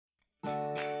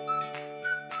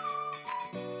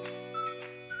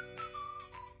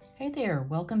there,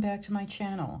 welcome back to my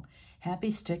channel.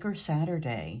 Happy Sticker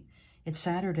Saturday. It's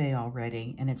Saturday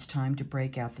already and it's time to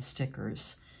break out the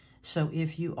stickers. So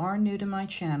if you are new to my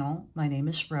channel, my name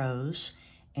is Rose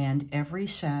and every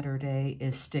Saturday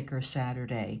is Sticker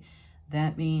Saturday.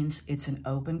 That means it's an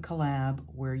open collab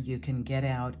where you can get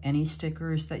out any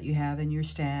stickers that you have in your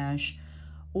stash,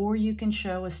 or you can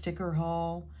show a sticker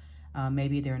haul.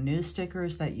 Maybe they're new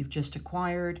stickers that you've just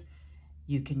acquired.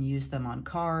 You can use them on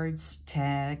cards,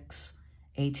 tags,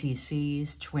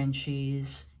 ATCs,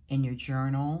 Twinchies, in your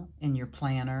journal, in your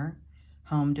planner,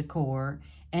 home decor,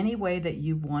 any way that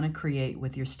you want to create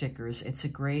with your stickers. It's a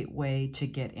great way to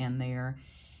get in there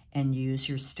and use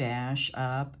your stash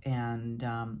up,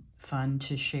 and fun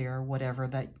to share whatever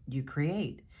that you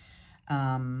create.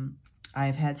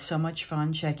 I've had so much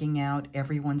fun checking out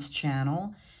everyone's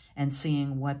channel and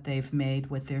seeing what they've made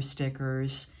with their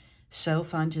stickers. So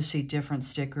fun to see different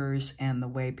stickers and the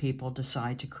way people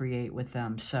decide to create with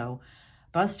them. So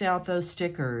bust out those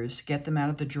stickers, get them out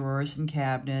of the drawers and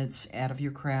cabinets, out of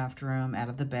your craft room, out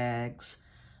of the bags,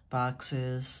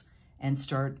 boxes, and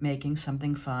start making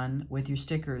something fun with your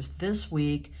stickers. This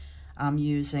week, I'm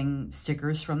using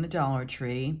stickers from the Dollar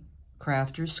Tree,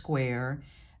 Crafter Square.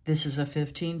 This is a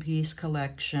 15-piece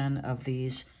collection of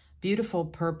these beautiful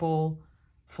purple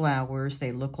flowers.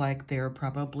 They look like they're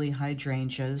probably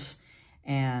hydrangeas,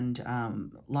 and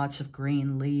lots of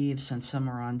green leaves, and some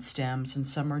are on stems, and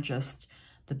some are just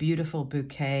the beautiful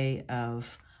bouquet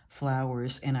of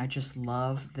flowers. And I just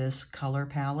love this color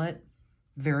palette.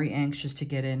 Very anxious to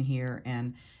get in here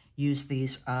and use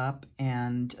these up,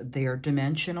 and they're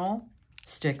dimensional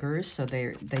stickers, so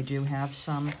they do have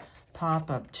some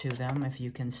pop-up to them, if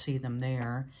you can see them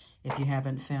there, if you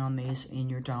haven't found these in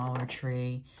your Dollar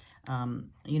Tree.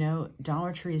 You know,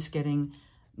 Dollar Tree is getting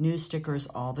new stickers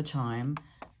all the time,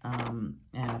 and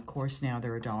of course now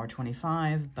they're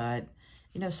 $1.25, but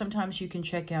you know, sometimes you can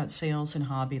check out sales in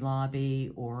Hobby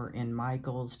Lobby or in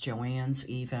Michael's, Joann's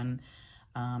even,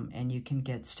 and you can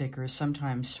get stickers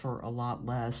sometimes for a lot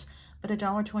less, but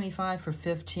 $1.25 for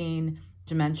 15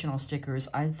 dimensional stickers,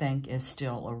 I think, is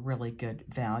still a really good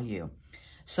value.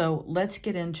 So let's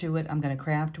get into it. I'm going to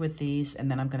craft with these, and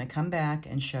then I'm going to come back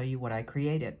and show you what I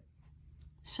created.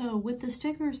 So with the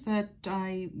stickers that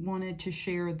I wanted to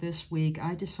share this week,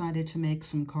 I decided to make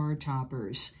some card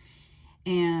toppers.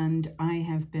 And I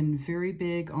have been very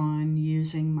big on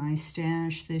using my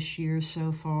stash this year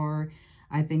so far.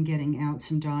 I've been getting out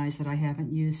some dies that I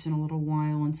haven't used in a little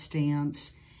while, and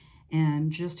stamps,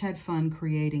 and just had fun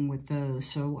creating with those.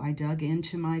 So I dug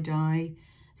into my die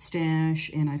stash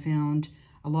and I found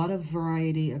a lot of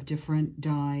variety of different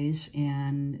dies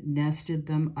and nested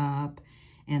them up.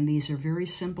 And these are very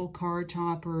simple card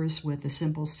toppers with a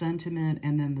simple sentiment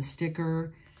and then the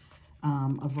sticker,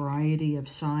 a variety of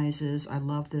sizes. I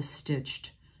love this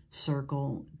stitched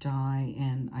circle die,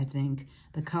 and I think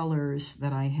the colors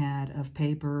that I had of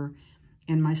paper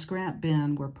in my scrap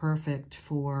bin were perfect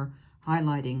for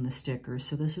highlighting the stickers.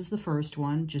 So this is the first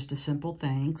one, just a simple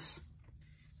thanks.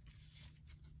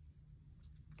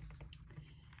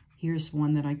 Here's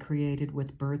one that I created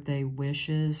with birthday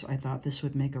wishes. I thought this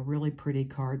would make a really pretty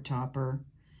card topper,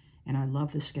 and I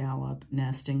love the scallop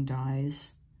nesting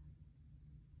dies.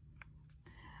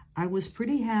 I was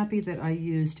pretty happy that I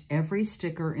used every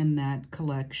sticker in that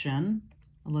collection.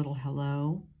 A little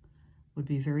hello would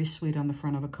be very sweet on the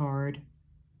front of a card.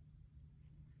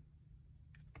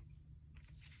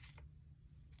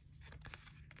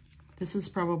 This is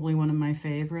probably one of my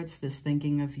favorites, this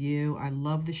Thinking of You. I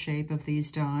love the shape of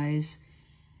these dies.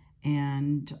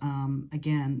 And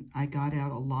again, I got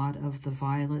out a lot of the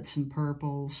violets and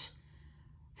purples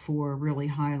for really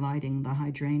highlighting the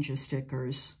hydrangea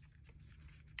stickers.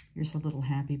 Here's a little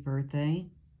happy birthday.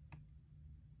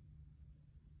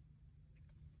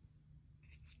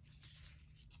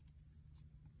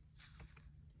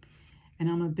 And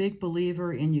I'm a big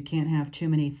believer in you can't have too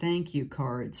many thank you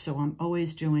cards. So I'm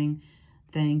always doing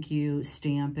thank you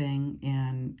stamping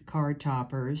and card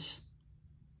toppers.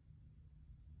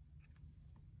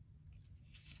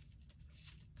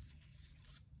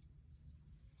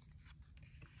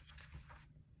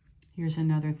 Here's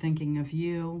another Thinking of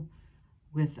You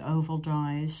with oval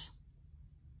dies.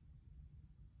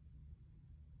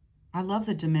 I love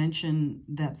the dimension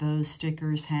that those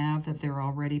stickers have, that they're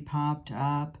already popped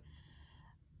up.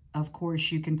 Of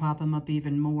course, you can pop them up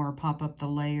even more, pop up the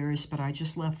layers, but I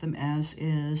just left them as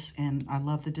is, and I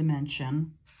love the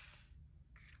dimension.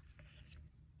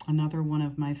 Another one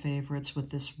of my favorites with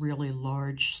this really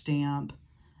large stamp,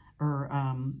 or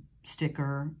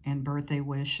sticker, and birthday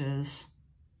wishes.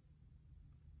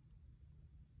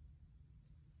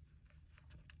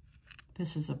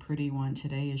 This is a pretty one.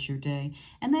 Today is your day.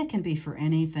 And that can be for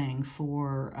anything,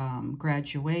 for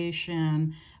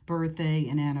graduation, birthday,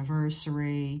 and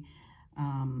anniversary.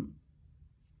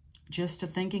 Just a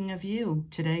thinking of you.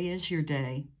 Today is your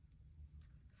day.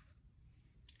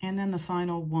 And then the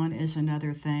final one is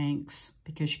another thanks,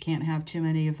 because you can't have too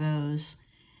many of those.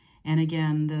 And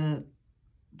again, the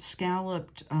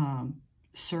scalloped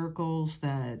circles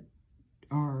that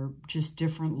are just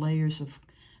different layers of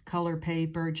color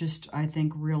paper, just I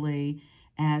think really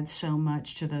add so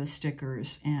much to those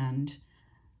stickers. And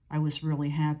I was really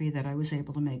happy that I was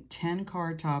able to make 10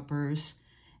 card toppers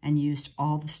and used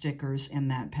all the stickers in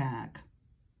that pack.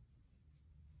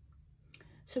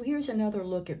 So here's another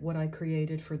look at what I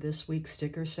created for this week's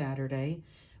Sticker Saturday.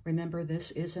 Remember,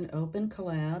 this is an open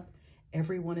collab.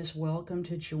 Everyone is welcome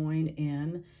to join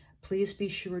in. Please be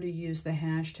sure to use the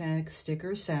hashtag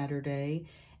Sticker Saturday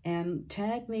and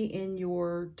tag me in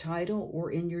your title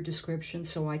or in your description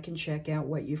so I can check out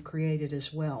what you've created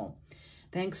as well.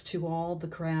 Thanks to all the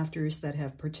crafters that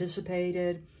have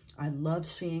participated. I love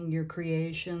seeing your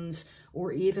creations,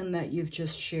 or even that you've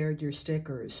just shared your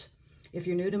stickers. If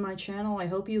you're new to my channel, I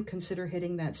hope you consider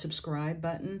hitting that subscribe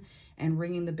button and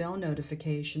ringing the bell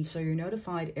notification so you're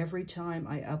notified every time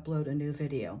I upload a new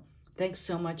video. Thanks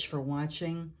so much for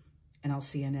watching, and I'll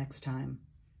see you next time.